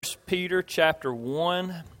Peter chapter 1.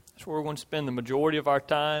 That's where we're going to spend the majority of our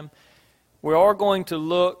time. We are going to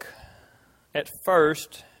look at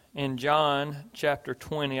first in John chapter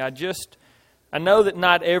 20. I know that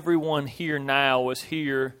not everyone here now was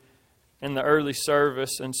here in the early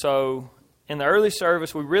service, and so in the early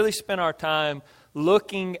service we really spent our time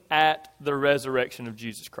looking at the resurrection of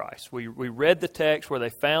Jesus Christ. We read the text where they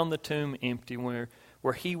found the tomb empty, where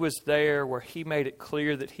He was there, where He made it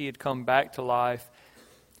clear that He had come back to life.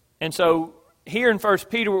 And so here in 1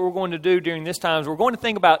 Peter, what we're going to do during this time is we're going to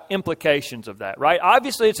think about implications of that, right?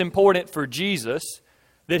 Obviously, it's important for Jesus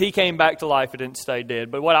that He came back to life and didn't stay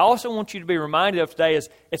dead. But what I also want you to be reminded of today is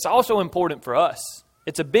it's also important for us.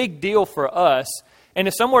 It's a big deal for us. And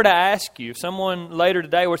if someone were to ask you, if someone later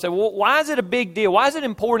today were to say, well, why is it a big deal? Why is it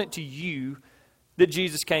important to you that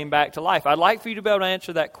Jesus came back to life? I'd like for you to be able to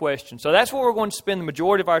answer that question. So that's what we're going to spend the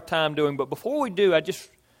majority of our time doing. But before we do,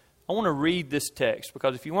 I want to read this text,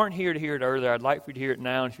 because if you weren't here to hear it earlier, I'd like for you to hear it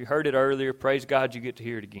now. And if you heard it earlier, praise God, you get to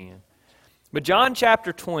hear it again. But John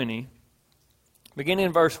chapter 20, beginning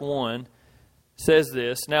in verse 1, says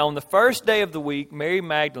this: Now on the first day of the week, Mary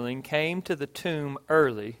Magdalene came to the tomb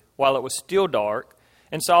early, while it was still dark,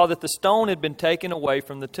 and saw that the stone had been taken away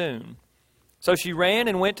from the tomb. So she ran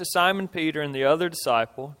and went to Simon Peter and the other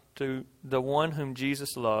disciple, to the one whom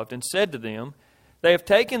Jesus loved, and said to them, They have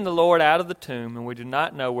taken the Lord out of the tomb, and we do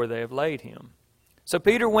not know where they have laid Him. So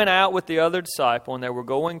Peter went out with the other disciple, and they were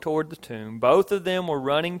going toward the tomb. Both of them were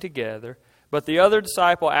running together, but the other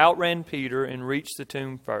disciple outran Peter and reached the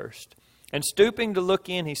tomb first. And stooping to look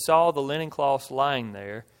in, he saw the linen cloths lying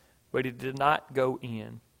there, but he did not go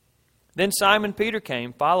in. Then Simon Peter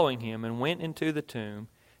came, following him, and went into the tomb.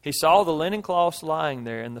 He saw the linen cloths lying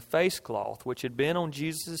there, and the face cloth which had been on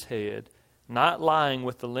Jesus' head, not lying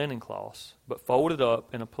with the linen cloths, but folded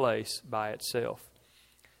up in a place by itself.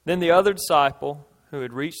 Then the other disciple, who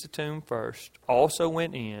had reached the tomb first, also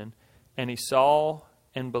went in, and he saw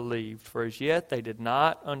and believed, for as yet they did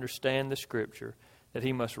not understand the Scripture, that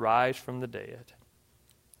He must rise from the dead.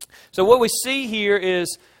 So what we see here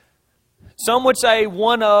is, some would say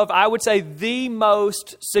I would say the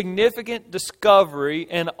most significant discovery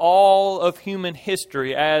in all of human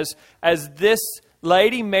history, as this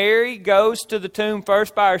lady Mary goes to the tomb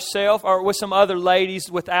first by herself, or with some other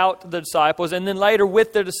ladies without the disciples, and then later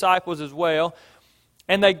with the disciples as well.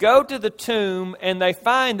 And they go to the tomb, and they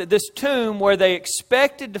find that this tomb where they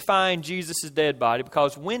expected to find Jesus' dead body,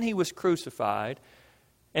 because when He was crucified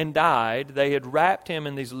and died, they had wrapped Him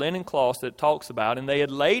in these linen cloths that it talks about, and they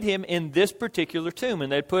had laid Him in this particular tomb,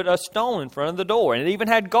 and they'd put a stone in front of the door, and it even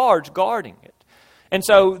had guards guarding it. And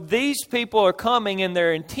so these people are coming, and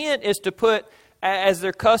their intent is to put, as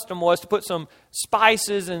their custom was, to put some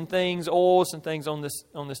spices and things, oils and things on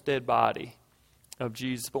this dead body of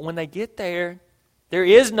Jesus. But when they get there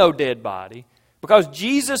is no dead body, because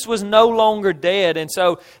Jesus was no longer dead. And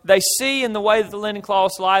so they see in the way that the linen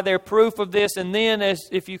cloths lie there proof of this. And then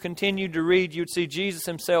if you continue to read, you'd see Jesus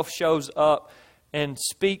Himself shows up and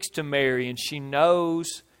speaks to Mary. And she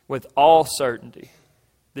knows with all certainty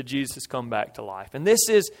that Jesus has come back to life. And this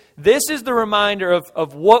is the reminder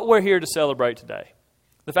of what we're here to celebrate today.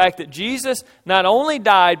 The fact that Jesus not only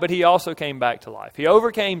died, but He also came back to life. He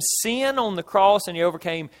overcame sin on the cross, and He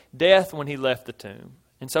overcame death when He left the tomb.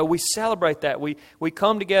 And so we celebrate that. We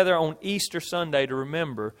come together on Easter Sunday to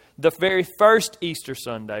remember the very first Easter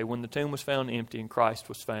Sunday when the tomb was found empty and Christ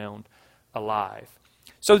was found alive.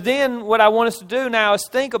 So then what I want us to do now is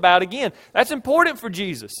think about, again, that's important for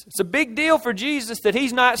Jesus. It's a big deal for Jesus that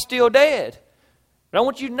He's not still dead. But I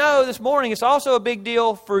want you to know this morning it's also a big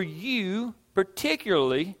deal for you,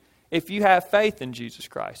 particularly if you have faith in Jesus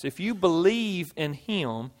Christ. If you believe in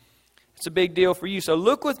Him, it's a big deal for you. So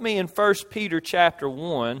look with me in 1 Peter chapter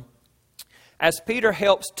 1 as Peter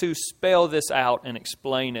helps to spell this out and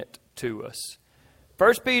explain it to us.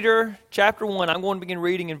 1 Peter chapter 1, I'm going to begin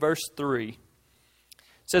reading in verse 3. It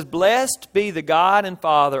says, Blessed be the God and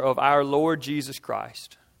Father of our Lord Jesus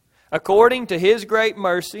Christ. According to His great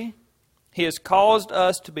mercy, He has caused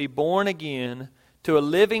us to be born again to a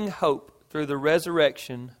living hope through the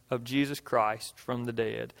resurrection of Jesus Christ from the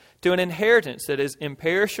dead, to an inheritance that is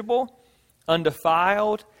imperishable,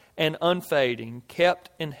 undefiled, and unfading, kept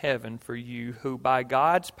in heaven for you, who by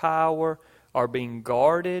God's power are being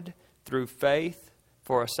guarded through faith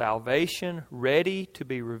for a salvation ready to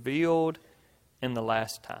be revealed in the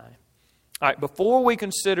last time. All right, before we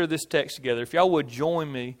consider this text together, if y'all would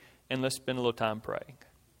join me and let's spend a little time praying.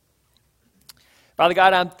 Father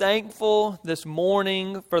God, I'm thankful this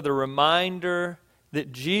morning for the reminder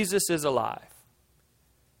that Jesus is alive.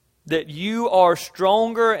 That You are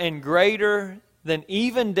stronger and greater than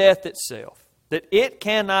even death itself. that it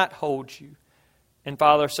cannot hold you. And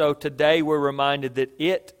Father, so today we're reminded that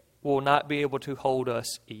it will not be able to hold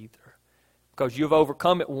us either. Because you've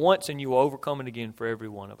overcome it once and you will overcome it again for every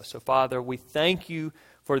one of us. So Father, we thank you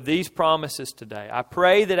for these promises today. I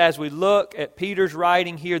pray that as we look at Peter's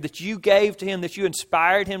writing here that you gave to him, that you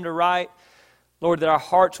inspired him to write, Lord, that our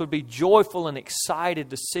hearts would be joyful and excited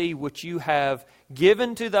to see what you have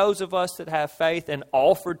given to those of us that have faith and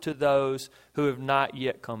offered to those who have not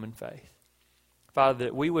yet come in faith. Father,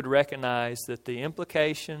 that we would recognize that the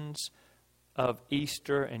implications of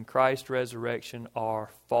Easter and Christ's resurrection are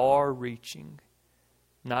far-reaching,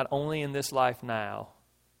 not only in this life now,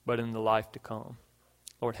 but in the life to come.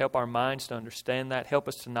 Lord, help our minds to understand that. Help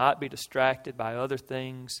us to not be distracted by other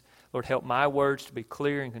things. Lord, help my words to be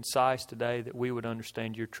clear and concise today that we would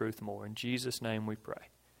understand your truth more. In Jesus' name we pray.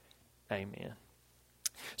 Amen.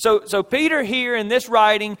 So Peter here in this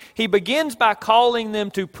writing, he begins by calling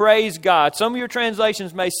them to praise God. Some of your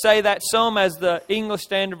translations may say that. Some, as the English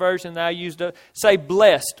Standard Version that I used, say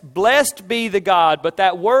blessed. Blessed be the God. But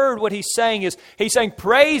that word, what he's saying is, he's saying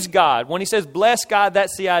praise God. When he says bless God,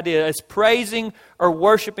 that's the idea. It's praising or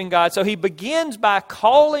worshiping God. So he begins by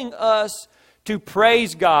calling us to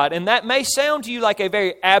praise God. And that may sound to you like a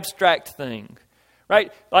very abstract thing,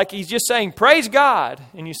 right? Like he's just saying, praise God.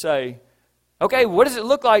 And you say, okay, what does it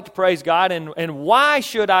look like to praise God, and why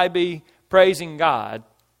should I be praising God?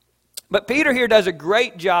 But Peter here does a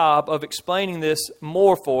great job of explaining this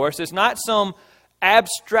more for us. It's not some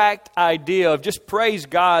abstract idea of just praise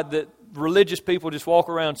God that religious people just walk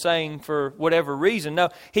around saying for whatever reason. No,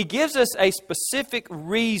 he gives us a specific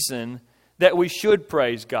reason that we should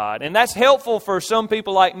praise God. And that's helpful for some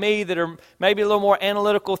people like me that are maybe a little more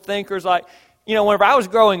analytical thinkers. Like, you know, whenever I was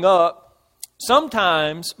growing up,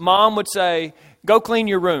 sometimes Mom would say, go clean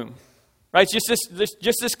your room. Right? It's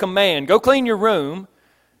just this command. Go clean your room.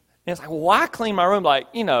 And it's like, well, why clean my room? Like,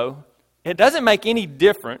 you know, it doesn't make any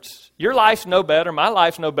difference. Your life's no better. My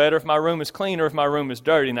life's no better if my room is clean or if my room is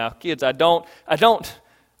dirty. Now, kids, I don't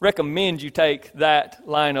recommend you take that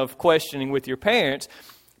line of questioning with your parents.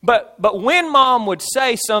 But when Mom would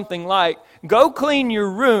say something like, go clean your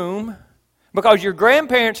room because your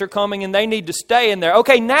grandparents are coming and they need to stay in there.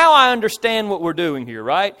 Okay, now I understand what we're doing here,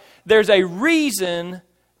 right? There's a reason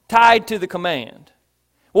tied to the command.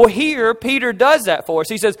 Well, here, Peter does that for us.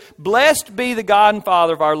 He says, blessed be the God and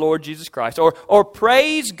Father of our Lord Jesus Christ. Or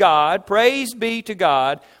praise God, praise be to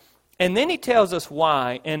God. And then he tells us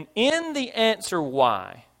why. And in the answer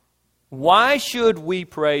why should we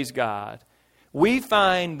praise God? We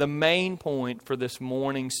find the main point for this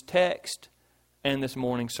morning's text and this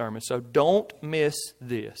morning's sermon. So don't miss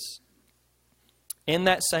this. In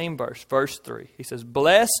that same verse, verse 3, he says,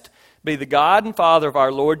 blessed be the God and Father of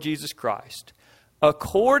our Lord Jesus Christ.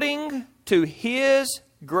 According to His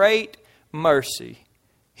great mercy,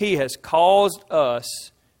 He has caused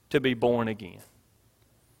us to be born again.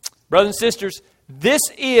 Brothers and sisters, this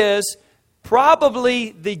is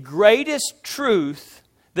probably the greatest truth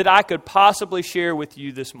that I could possibly share with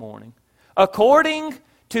you this morning. According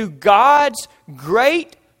to God's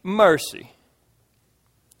great mercy,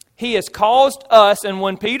 He has caused us, and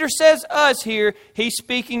when Peter says us here, he's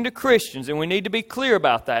speaking to Christians, and we need to be clear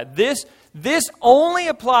about that. This only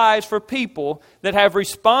applies for people that have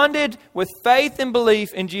responded with faith and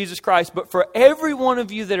belief in Jesus Christ. But for every one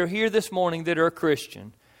of you that are here this morning that are a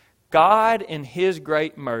Christian, God in His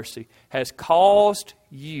great mercy has caused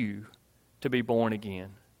you to be born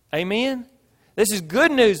again. Amen? This is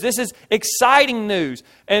good news. This is exciting news.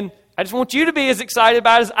 And I just want you to be as excited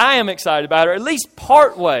about it as I am excited about it, or at least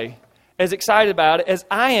partway as excited about it as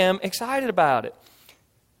I am excited about it.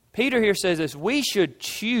 Peter here says this, we should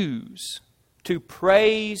choose to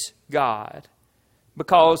praise God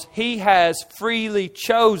because He has freely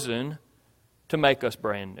chosen to make us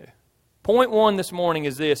brand new. Point one this morning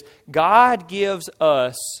is this, God gives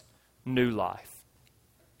us new life.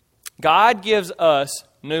 God gives us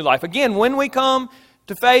new life. Again, when we come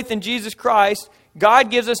to faith in Jesus Christ,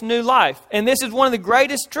 God gives us new life. And this is one of the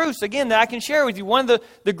greatest truths, again, that I can share with you. One of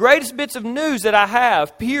the greatest bits of news that I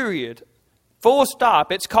have, period. Full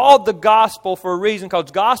stop. It's called the gospel for a reason,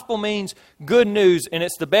 because gospel means good news, and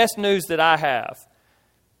it's the best news that I have.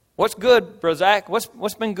 What's good, Brother Zach?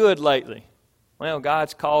 What's been good lately? Well,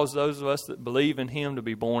 God's caused those of us that believe in Him to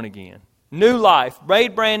be born again. New life,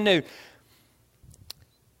 made brand new.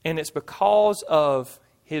 And it's because of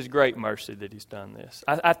His great mercy that He's done this.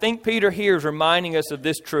 I think Peter here is reminding us of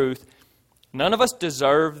this truth. None of us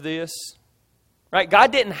deserve this. Right?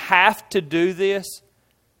 God didn't have to do this.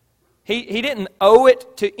 He didn't owe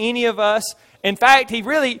it to any of us. In fact, He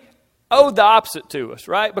really owed the opposite to us,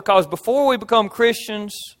 right? Because before we become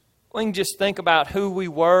Christians, we can just think about who we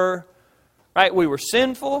were, right? We were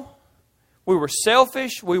sinful. We were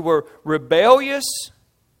selfish. We were rebellious.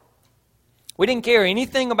 We didn't care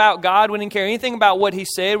anything about God. We didn't care anything about what He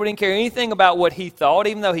said. We didn't care anything about what He thought,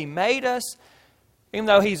 even though He made us, even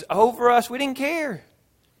though He's over us. We didn't care.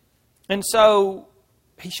 And so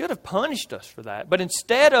He should have punished us for that. But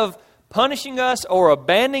instead of punishing us or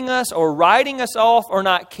abandoning us or writing us off or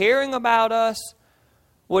not caring about us,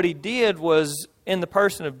 what He did was, in the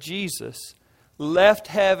person of Jesus, left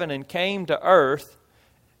heaven and came to earth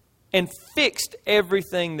and fixed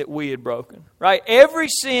everything that we had broken. Right? Every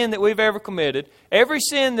sin that we've ever committed, every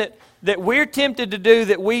sin that we're tempted to do,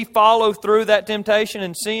 that we follow through that temptation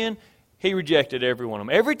and sin, He rejected every one of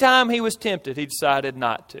them. Every time He was tempted, He decided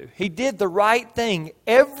not to. He did the right thing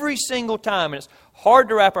every single time. And it's hard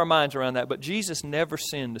to wrap our minds around that, but Jesus never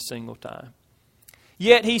sinned a single time.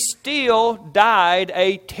 Yet He still died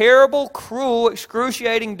a terrible, cruel,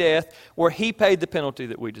 excruciating death where He paid the penalty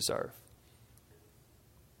that we deserve.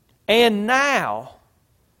 And now,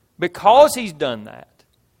 because He's done that,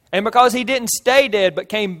 and because He didn't stay dead but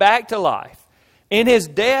came back to life, in His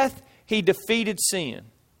death, He defeated sin.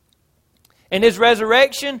 In His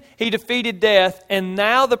resurrection, He defeated death, and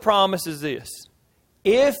now the promise is this.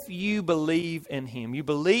 If you believe in Him, you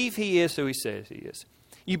believe He is who He says He is,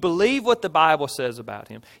 you believe what the Bible says about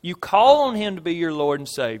Him, you call on Him to be your Lord and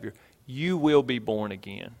Savior, you will be born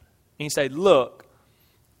again. And you say, look,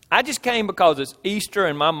 I just came because it's Easter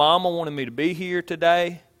and my mama wanted me to be here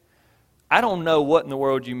today. I don't know what in the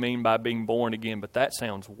world you mean by being born again, but that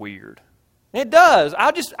sounds weird. It does.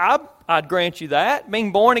 I'd grant you that.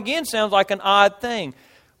 Being born again sounds like an odd thing.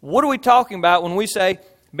 What are we talking about when we say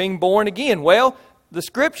being born again? Well, the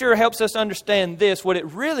Scripture helps us understand this. What it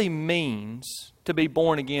really means to be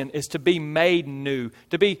born again is to be made new,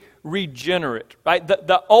 to be regenerate. Right?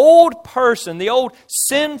 The old person, the old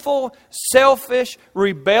sinful, selfish,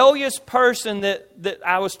 rebellious person that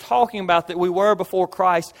I was talking about that we were before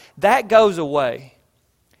Christ, that goes away.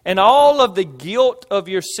 And all of the guilt of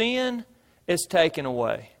your sin is taken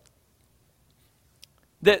away.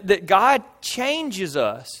 That God changes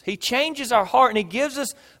us. He changes our heart and He gives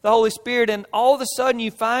us the Holy Spirit, and all of a sudden you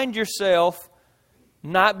find yourself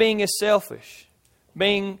not being as selfish,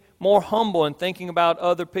 being more humble and thinking about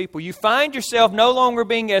other people. You find yourself no longer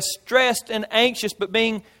being as stressed and anxious, but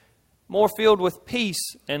being more filled with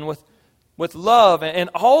peace and with love and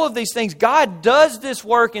all of these things. God does this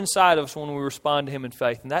work inside of us when we respond to Him in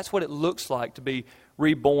faith. And that's what it looks like to be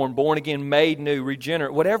reborn, born again, made new,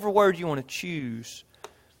 regenerate, whatever word you want to choose.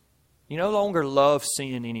 You no longer love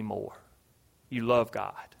sin anymore. You love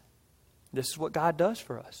God. This is what God does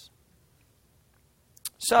for us.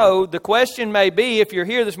 So the question may be, if you're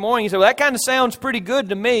here this morning, you say, well, that kind of sounds pretty good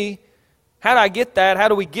to me. How do I get that? How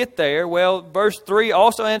do we get there? Well, verse 3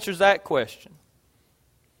 also answers that question.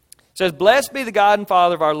 It says, blessed be the God and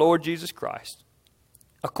Father of our Lord Jesus Christ.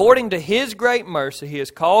 According to His great mercy, He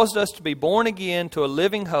has caused us to be born again to a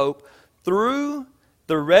living hope through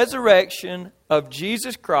the resurrection of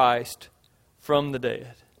Jesus Christ from the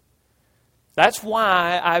dead. That's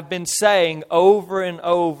why I've been saying over and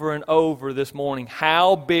over and over this morning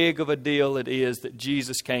how big of a deal it is that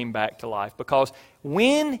Jesus came back to life. Because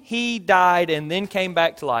when He died and then came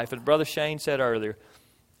back to life, as Brother Shane said earlier,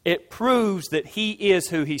 it proves that He is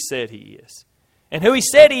who He said He is. And who He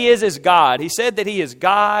said He is God. He said that He is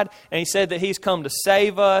God, and He said that He's come to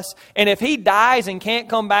save us. And if He dies and can't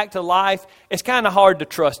come back to life, it's kind of hard to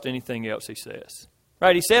trust anything else He says.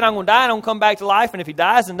 Right? He said, I'm going to die and I'm going to come back to life. And if He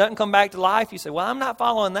dies and doesn't come back to life, you say, well, I'm not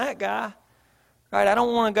following that guy. Right? I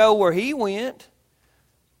don't want to go where He went.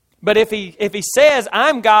 But if he says,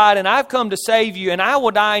 I'm God and I've come to save you and I will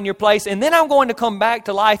die in your place and then I'm going to come back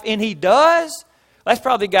to life, and He does, that's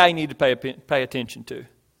probably the guy you need to pay attention to.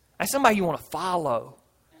 That's somebody you want to follow.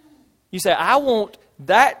 You say, I want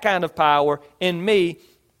that kind of power in me.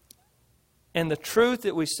 And the truth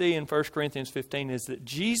that we see in 1 Corinthians 15 is that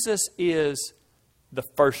Jesus is the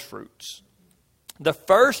first fruits. The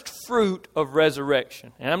first fruit of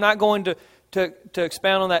resurrection. And I'm not going to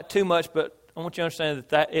expound on that too much, but I want you to understand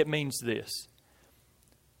that it means this.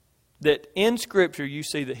 That in Scripture you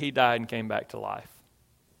see that He died and came back to life.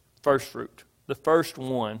 First fruit. The first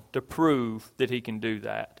one to prove that He can do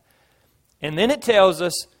that. And then it tells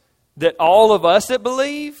us that all of us that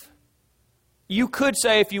believe, you could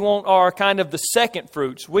say, if you want, are kind of the second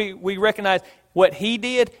fruits. We recognize what He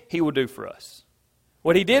did, He will do for us.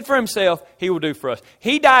 What He did for Himself, He will do for us.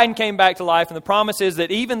 He died and came back to life, and the promise is that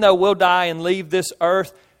even though we'll die and leave this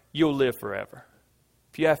earth, you'll live forever.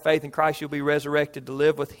 If you have faith in Christ, you'll be resurrected to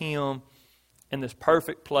live with Him in this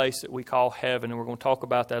perfect place that we call heaven. And we're going to talk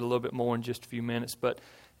about that a little bit more in just a few minutes. But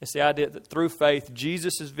It's the idea that through faith,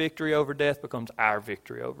 Jesus' victory over death becomes our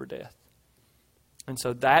victory over death. And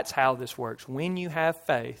so that's how this works. When you have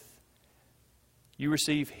faith, you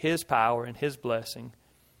receive His power and His blessing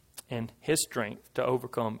and His strength to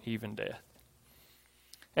overcome even death.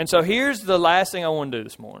 And so here's the last thing I want to do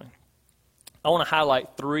this morning. I want to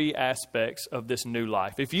highlight 3 aspects of this new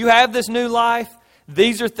life. If you have this new life,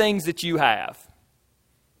 these are things that you have.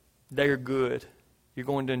 They are good. You're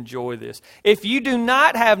going to enjoy this. If you do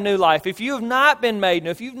not have new life, if you have not been made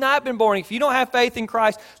new, if you've not been born, if you don't have faith in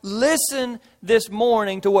Christ, listen this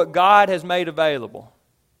morning to what God has made available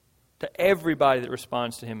to everybody that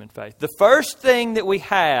responds to Him in faith. The first thing that we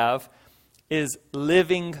have is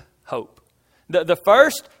living hope. The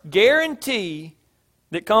first guarantee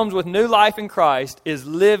that comes with new life in Christ is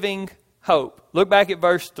living hope. Look back at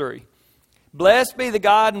verse 3. Blessed be the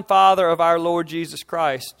God and Father of our Lord Jesus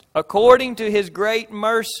Christ. According to His great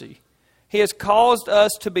mercy, He has caused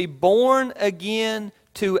us to be born again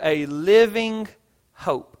to a living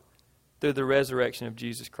hope through the resurrection of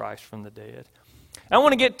Jesus Christ from the dead. I don't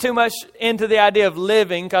want to get too much into the idea of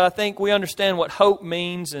living, because I think we understand what hope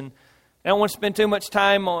means, and I don't want to spend too much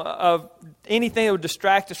time of anything that would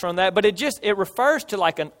distract us from that. But it refers to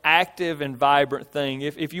like an active and vibrant thing.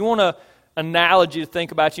 If you want a analogy to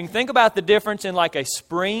think about, you can think about the difference in like a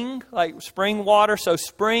spring, like spring water. So a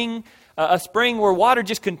spring where water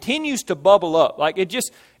just continues to bubble up. Like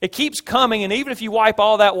it keeps coming, and even if you wipe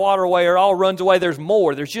all that water away or it all runs away, there's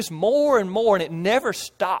more. There's just more and more, and it never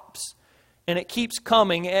stops. And it keeps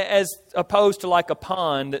coming, as opposed to like a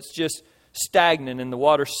pond that's just stagnant and the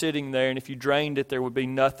water's sitting there, and if you drained it, there would be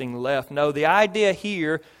nothing left. No, the idea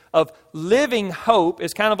here of living hope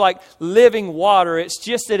is kind of like living water. It's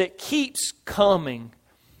just that it keeps coming.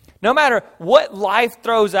 No matter what life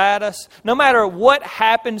throws at us, no matter what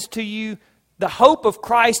happens to you, the hope of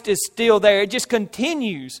Christ is still there. It just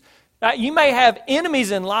continues. You may have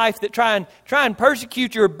enemies in life that try and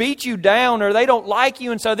persecute you or beat you down, or they don't like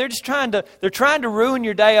you, and so they're trying to ruin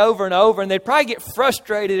your day over and over. And they'd probably get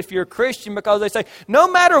frustrated if you're a Christian, because they say,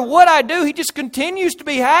 no matter what I do, He just continues to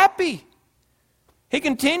be happy. He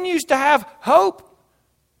continues to have hope.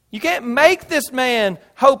 You can't make this man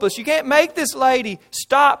hopeless. You can't make this lady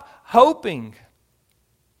stop hoping.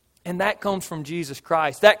 And that comes from Jesus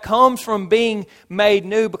Christ. That comes from being made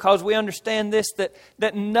new, because we understand this,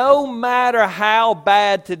 that no matter how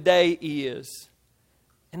bad today is,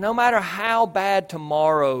 and no matter how bad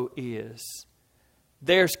tomorrow is,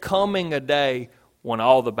 there's coming a day when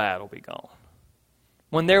all the bad will be gone.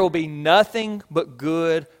 When there will be nothing but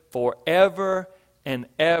good forever and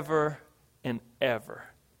ever and ever.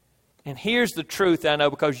 And here's the truth I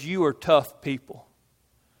know, because you are tough people.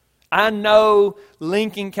 I know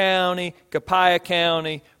Lincoln County, Copiah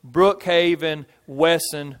County, Brookhaven,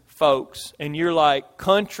 Wesson folks, and you're like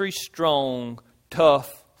country strong,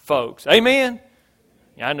 tough folks. Amen?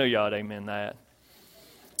 Yeah, I know y'all amen that.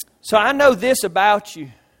 So I know this about you.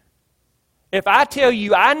 If I tell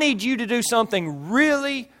you I need you to do something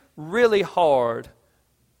really, really hard,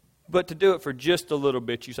 but to do it for just a little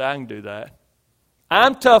bit, you say, I can do that.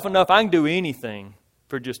 I'm tough enough, I can do anything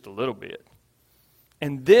for just a little bit.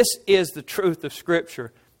 And this is the truth of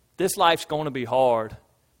Scripture. This life's going to be hard,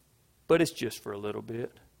 but it's just for a little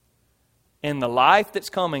bit. And the life that's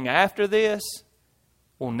coming after this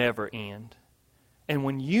will never end. And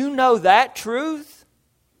when you know that truth,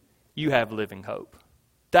 you have living hope.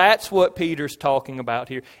 That's what Peter's talking about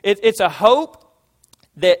here. It's a hope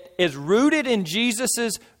that is rooted in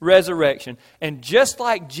Jesus' resurrection. And just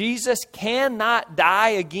like Jesus cannot die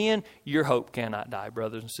again, your hope cannot die,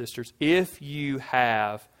 brothers and sisters, if you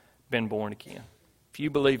have been born again. If you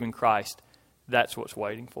believe in Christ, that's what's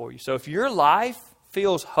waiting for you. So if your life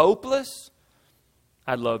feels hopeless,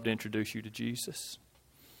 I'd love to introduce you to Jesus.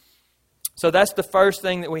 So that's the first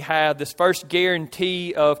thing that we have. This first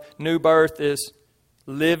guarantee of new birth is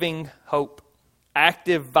living hope.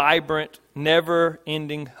 Active, vibrant,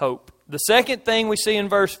 never-ending hope. The second thing we see in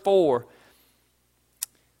verse 4,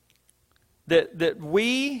 that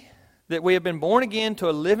we have been born again to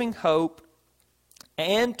a living hope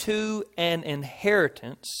and to an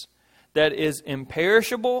inheritance that is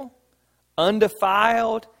imperishable,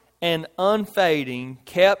 undefiled, and unfading,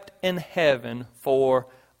 kept in heaven for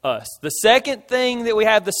us. The second thing that we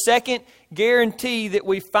have, the second guarantee that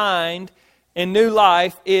we find in new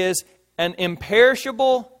life is an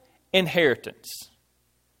imperishable inheritance.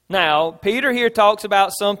 Now, Peter here talks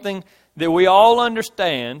about something that we all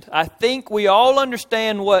understand. I think we all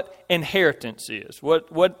understand what inheritance is,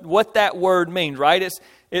 what that word means, right?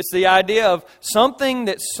 It's the idea of something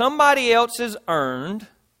that somebody else has earned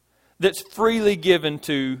that's freely given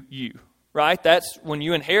to you. right? That's when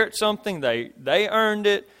you inherit something, they earned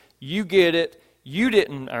it, you get it, you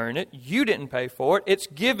didn't earn it, you didn't pay for it, it's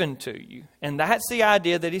given to you. And that's the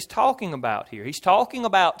idea that he's talking about here. He's talking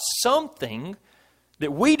about something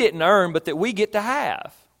that we didn't earn, but that we get to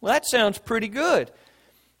have. Well, that sounds pretty good.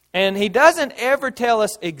 And he doesn't ever tell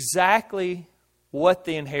us exactly what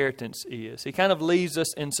the inheritance is. He kind of leaves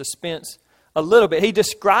us in suspense a little bit. He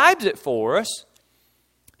describes it for us.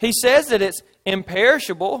 He says that it's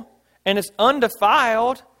imperishable, and it's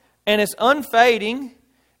undefiled, and it's unfading,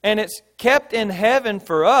 and it's kept in heaven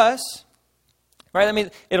for us. Right? I mean,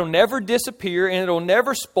 it'll never disappear, and it'll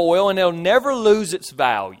never spoil, and it'll never lose its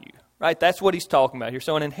value. Right? That's what he's talking about here.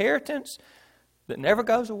 So an inheritance that never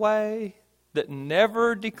goes away, that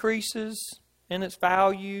never decreases in its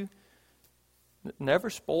value, that never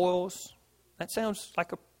spoils. That sounds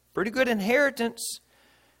like a pretty good inheritance.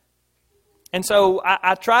 And so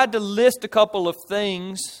I tried to list a couple of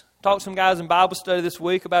things. Talked to some guys in Bible study this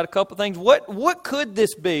week about a couple of things. What could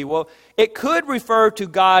this be? Well, it could refer to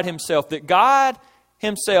God Himself, that God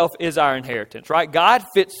Himself is our inheritance, right? God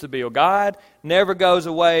fits the bill. God never goes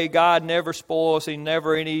away. God never spoils. He's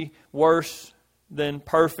never any worse than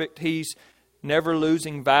perfect. He's never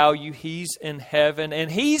losing value. He's in heaven.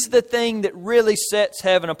 And He's the thing that really sets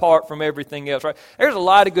heaven apart from everything else, right? There's a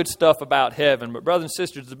lot of good stuff about heaven. But brothers and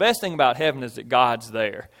sisters, the best thing about heaven is that God's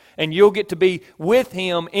there. And you'll get to be with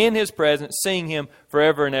Him in His presence, seeing Him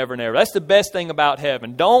forever and ever and ever. That's the best thing about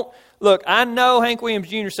heaven. Look, I know Hank Williams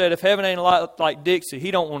Jr. said if heaven ain't a lot like Dixie,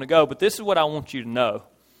 he don't want to go. But this is what I want you to know.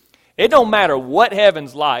 It don't matter what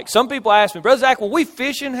heaven's like. Some people ask me, Brother Zach, will we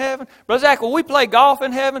fish in heaven? Brother Zach, will we play golf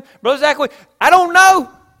in heaven? Brother Zach, I don't know.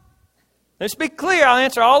 Let's be clear. I'll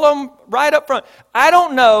answer all of them right up front. I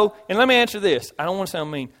don't know. And let me answer this. I don't want to sound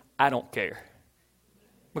mean. I don't care.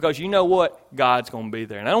 Because you know what? God's going to be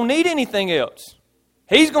there. And I don't need anything else.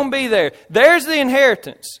 He's going to be there. There's the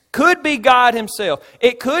inheritance. Could be God Himself.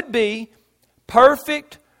 It could be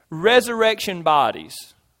perfect resurrection bodies.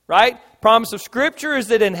 Right? Promise of Scripture is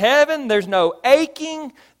that in heaven there's no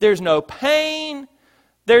aching, there's no pain,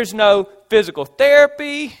 there's no physical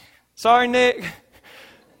therapy. Sorry, Nick.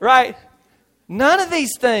 Right? None of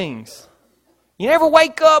these things. You never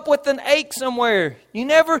wake up with an ache somewhere. You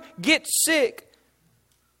never get sick.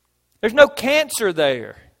 There's no cancer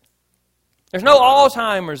there. There's no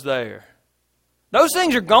Alzheimer's there. Those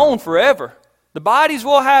things are gone forever. The bodies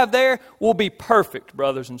we'll have there will be perfect,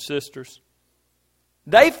 brothers and sisters.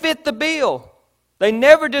 They fit the bill. They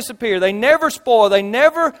never disappear. They never spoil. They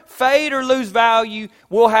never fade or lose value.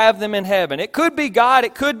 We'll have them in heaven. It could be God.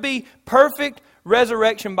 It could be perfect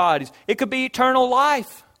resurrection bodies. It could be eternal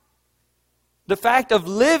life. The fact of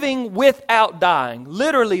living without dying.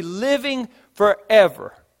 Literally living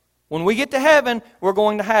forever. When we get to heaven, we're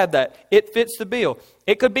going to have that. It fits the bill.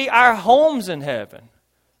 It could be our homes in heaven.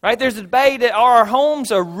 Right? There's a debate that are our homes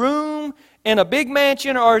a room in a big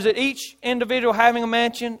mansion, or is it each individual having a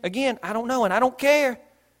mansion? Again, I don't know, and I don't care.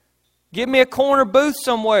 Give me a corner booth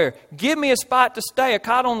somewhere. Give me a spot to stay, a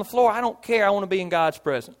cot on the floor. I don't care. I want to be in God's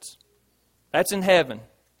presence. That's in heaven.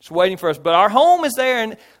 It's waiting for us. But our home is there,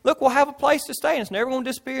 and look, we'll have a place to stay, and it's never going to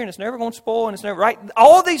disappear, and it's never going to spoil, and it's never, right?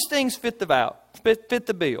 All these things fit the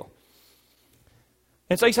bill.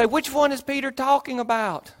 And so you say, which one is Peter talking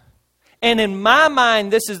about? And in my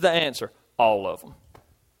mind, this is the answer. All of them.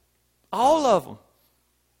 All of them.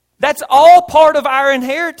 That's all part of our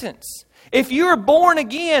inheritance. If you are born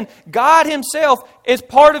again, God Himself is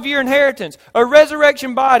part of your inheritance. A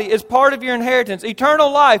resurrection body is part of your inheritance.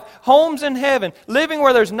 Eternal life, homes in heaven, living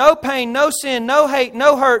where there's no pain, no sin, no hate,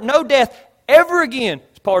 no hurt, no death ever again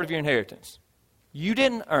is part of your inheritance. You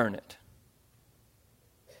didn't earn it.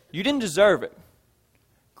 You didn't deserve it.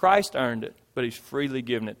 Christ earned it, but He's freely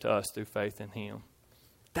given it to us through faith in Him.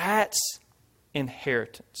 That's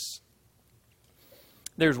inheritance.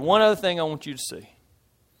 There's one other thing I want you to see.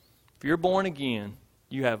 If you're born again,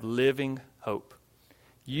 you have living hope.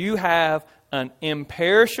 You have an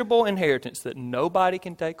imperishable inheritance that nobody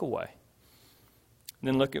can take away.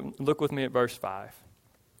 And then look with me at verse 5.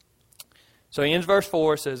 So he ends verse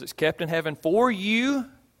 4, says, it's kept in heaven for you,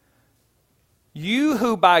 you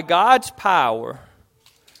who by God's power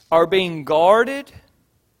are being guarded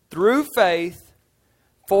through faith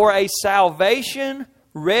for a salvation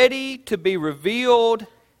ready to be revealed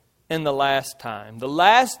in the last time. The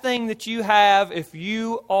last thing that you have if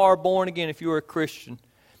you are born again, if you are a Christian,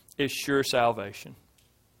 is sure salvation.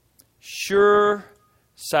 Sure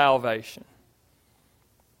salvation.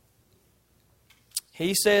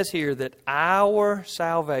 He says here that our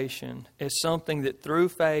salvation is something that through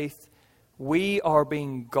faith we are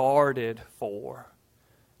being guarded for.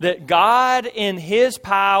 that God in His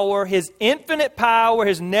power, His infinite power,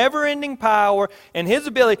 His never-ending power, and His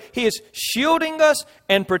ability, He is shielding us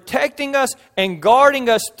and protecting us and guarding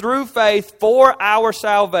us through faith for our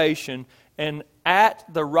salvation. And at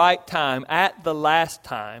the right time, at the last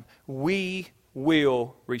time, we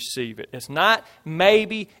will receive it. It's not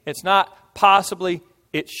maybe, it's not possibly,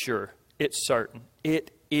 it's sure, it's certain. It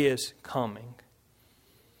is coming.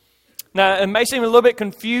 Now, it may seem a little bit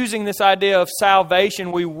confusing, this idea of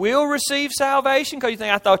salvation. We will receive salvation, because you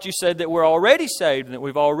think, I thought you said that we're already saved and that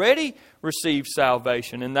we've already received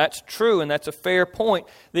salvation. And that's true, and that's a fair point.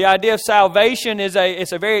 The idea of salvation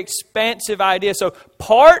it's a very expansive idea. So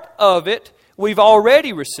part of it we've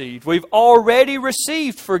already received. We've already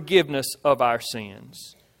received forgiveness of our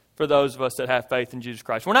sins for those of us that have faith in Jesus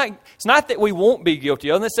Christ. It's not that we won't be guilty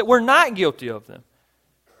of them, it's that we're not guilty of them.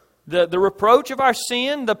 The reproach of our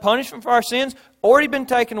sin, the punishment for our sins, already been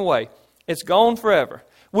taken away. It's gone forever.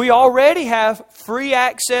 We already have free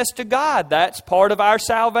access to God. That's part of our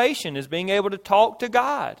salvation, is being able to talk to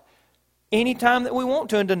God anytime that we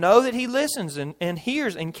want to, and to know that He listens and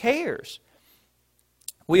hears and cares.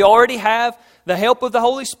 We already have the help of the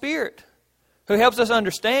Holy Spirit, who helps us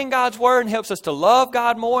understand God's Word and helps us to love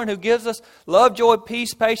God more, and who gives us love, joy,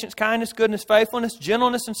 peace, patience, kindness, goodness, faithfulness,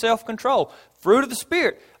 gentleness, and self-control. Fruit of the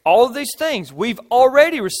Spirit. All of these things, we've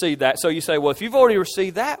already received that. So you say, well, if you've already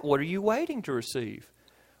received that, what are you waiting to receive?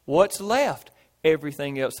 What's left?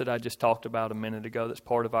 Everything else that I just talked about a minute ago that's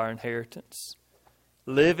part of our inheritance.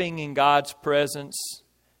 Living in God's presence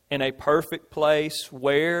in a perfect place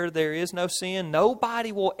where there is no sin.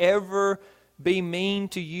 Nobody will ever be mean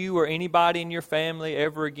to you or anybody in your family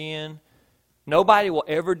ever again. Nobody will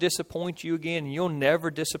ever disappoint you again, and you'll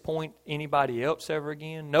never disappoint anybody else ever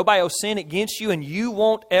again. Nobody will sin against you, and you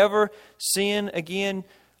won't ever sin again.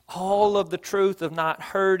 All of the truth of not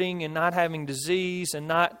hurting and not having disease and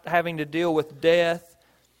not having to deal with death.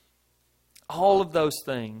 All of those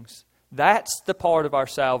things. That's the part of our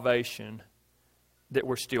salvation that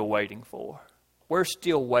we're still waiting for. We're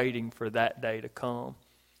still waiting for that day to come.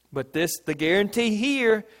 But the guarantee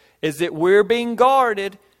here is that we're being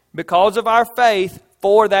guarded because of our faith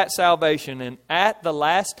for that salvation. And at the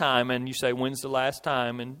last time, and you say, when's the last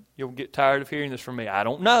time? And you'll get tired of hearing this from me. I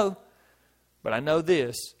don't know. But I know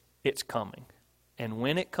this, it's coming. And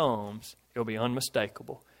when it comes, it'll be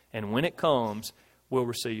unmistakable. And when it comes, we'll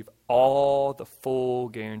receive all the full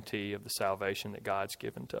guarantee of the salvation that God's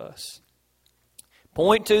given to us.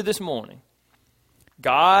 Point 2 this morning.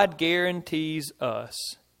 God guarantees us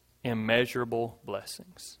immeasurable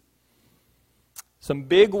blessings. Some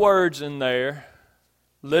big words in there,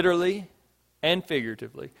 literally and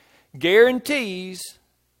figuratively. Guarantees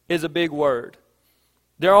is a big word.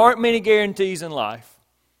 There aren't many guarantees in life.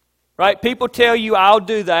 Right? People tell you, I'll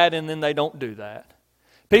do that, and then they don't do that.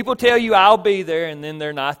 People tell you, I'll be there, and then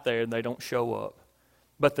they're not there, and they don't show up.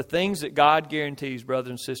 But the things that God guarantees,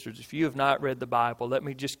 brothers and sisters, if you have not read the Bible, let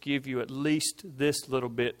me just give you at least this little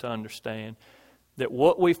bit to understand. That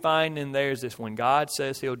what we find in there is this: when God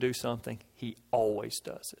says He'll do something, He always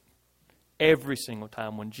does it. Every single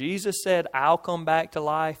time. When Jesus said, I'll come back to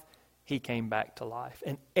life, He came back to life.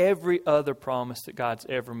 And every other promise that God's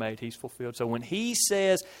ever made, He's fulfilled. So when He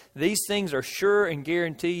says these things are sure and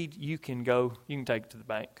guaranteed, you can take it to the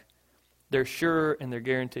bank. They're sure and they're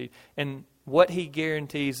guaranteed. And what He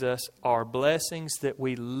guarantees us are blessings that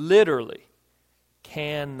we literally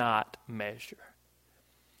cannot measure.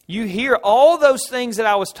 You hear all those things that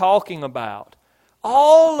I was talking about.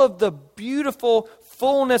 All of the beautiful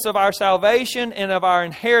fullness of our salvation and of our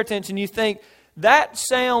inheritance. And you think, that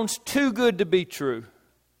sounds too good to be true.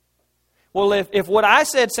 Well, if what I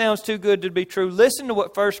said sounds too good to be true, listen to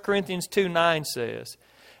what 1 Corinthians 2:9 says.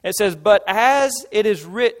 It says, but as it is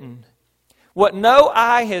written, what no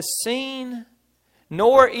eye has seen,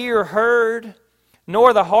 nor ear heard,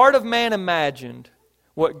 nor the heart of man imagined,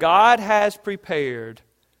 what God has prepared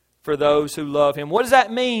for those who love Him. What does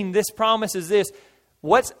that mean? This promise is this: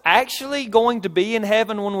 what's actually going to be in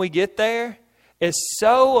heaven when we get there is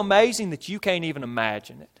so amazing that you can't even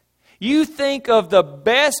imagine it. You think of the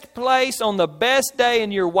best place on the best day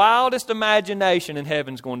in your wildest imagination, and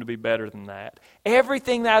heaven's going to be better than that.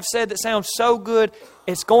 Everything that I've said that sounds so good,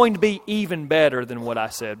 it's going to be even better than what I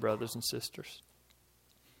said, brothers and sisters.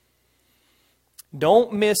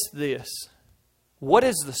 Don't miss this. What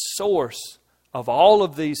is the source of all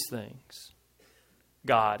of these things?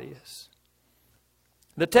 God is.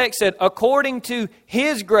 The text said, according to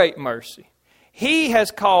His great mercy, He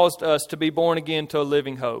has caused us to be born again to a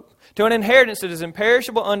living hope, to an inheritance that is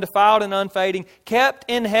imperishable, undefiled, and unfading, kept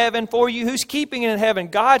in heaven for you. Who's keeping it in heaven?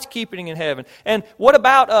 God's keeping it in heaven. And what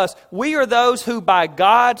about us? We are those who by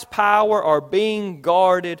God's power are being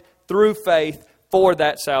guarded through faith for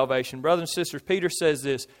that salvation. Brothers and sisters, Peter says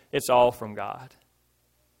this, it's all from God.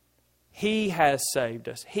 He has saved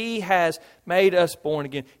us. He has made us born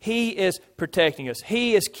again. He is protecting us.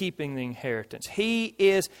 He is keeping the inheritance. He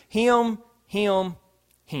is Him.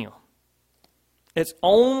 It's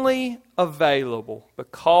only available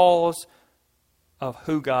because of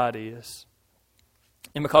who God is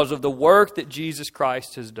and because of the work that Jesus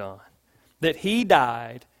Christ has done. That He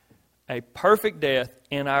died a perfect death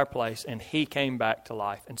in our place and He came back to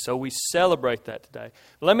life. And so we celebrate that today.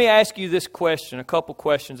 Let me ask you this question, a couple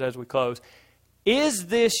questions as we close. Is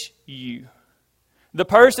this you? The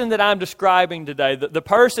person that I'm describing today, the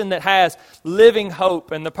person that has living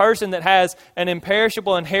hope and the person that has an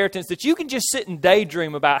imperishable inheritance that you can just sit and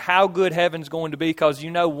daydream about how good heaven's going to be because you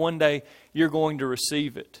know one day you're going to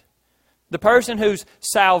receive it. The person whose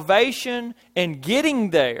salvation and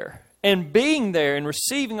getting there and being there and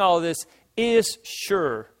receiving all of this is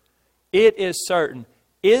sure. It is certain.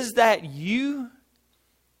 Is that you?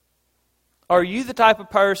 Are you the type of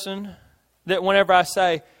person that whenever I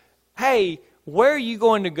say, hey, where are you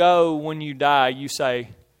going to go when you die? You say,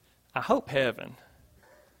 I hope heaven.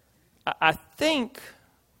 I think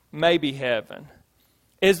maybe heaven.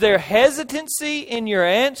 Is there hesitancy in your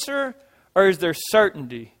answer or is there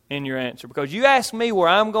certainty in your answer? Because you ask me where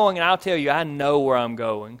I'm going and I'll tell you I know where I'm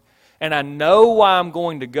going. And I know why I'm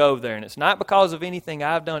going to go there. And it's not because of anything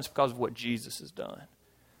I've done, it's because of what Jesus has done.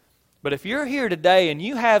 But if you're here today and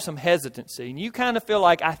you have some hesitancy and you kind of feel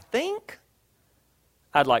like, I think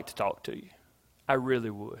I'd like to talk to you. I really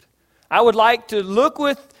would. I would like to look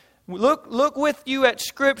with you at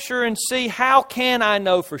Scripture and see how can I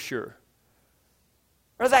know for sure.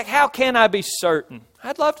 Or like, how can I be certain?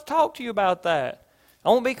 I'd love to talk to you about that. I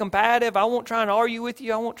won't be combative. I won't try and argue with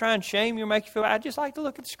you. I won't try and shame you or make you feel. I'd just like to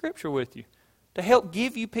look at the Scripture with you to help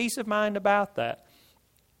give you peace of mind about that.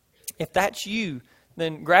 If that's you,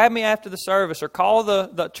 then grab me after the service or call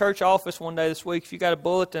the church office one day this week. If you got a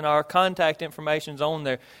bulletin, our contact information's on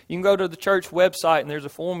there. You can go to the church website and there's a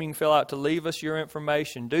form you can fill out to leave us your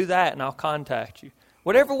information. Do that and I'll contact you.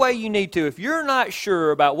 Whatever way you need to. If you're not sure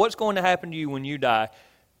about what's going to happen to you when you die,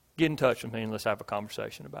 get in touch with me and let's have a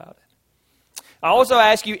conversation about it. I also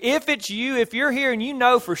ask you, if it's you, if you're here and you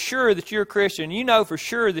know for sure that you're a Christian, you know for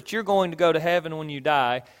sure that you're going to go to heaven when you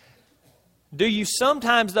die, do you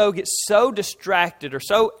sometimes, though, get so distracted or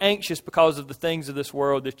so anxious because of the things of this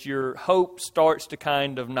world that your hope starts to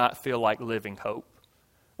kind of not feel like living hope?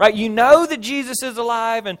 Right? You know that Jesus is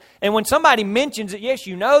alive, and when somebody mentions it, yes,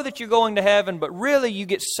 you know that you're going to heaven, but really you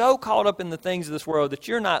get so caught up in the things of this world that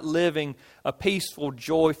you're not living a peaceful,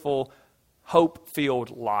 joyful,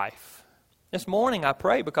 hope-filled life. This morning I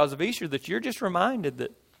pray because of Easter that you're just reminded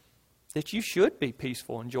that you should be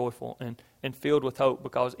peaceful and joyful and filled with hope,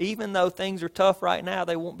 because even though things are tough right now,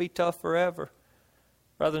 they won't be tough forever.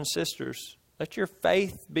 Brothers and sisters, let your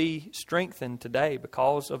faith be strengthened today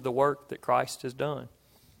because of the work that Christ has done.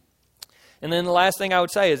 And then the last thing I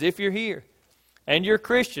would say is, if you're here and you're a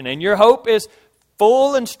Christian and your hope is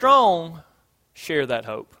full and strong, share that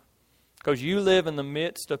hope. Because you live in the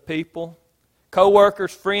midst of people,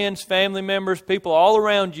 co-workers, friends, family members, people all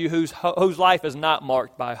around you whose life is not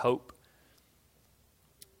marked by hope.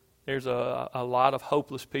 There's a lot of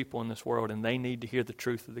hopeless people in this world, and they need to hear the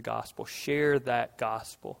truth of the gospel. Share that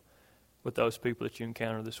gospel with those people that you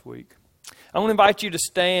encounter this week. I want to invite you to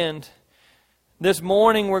stand. This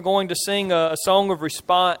morning we're going to sing a song of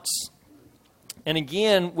response. And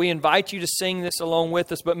again, we invite you to sing this along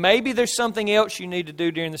with us. But maybe there's something else you need to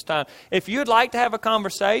do during this time. If you'd like to have a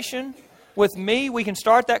conversation with me, we can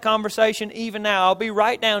start that conversation even now. I'll be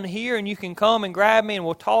right down here and you can come and grab me and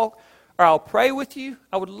we'll talk, or I'll pray with you.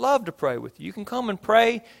 I would love to pray with you. You can come and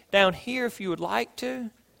pray down here if you would like to.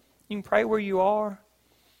 You can pray where you are.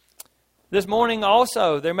 This morning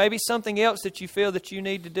also, there may be something else that you feel that you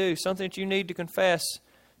need to do, something that you need to confess,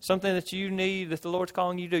 something that you need that the Lord's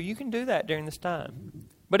calling you to do. You can do that during this time.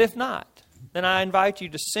 But if not, then I invite you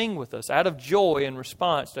to sing with us out of joy in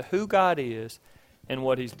response to who God is and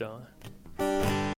what He's done.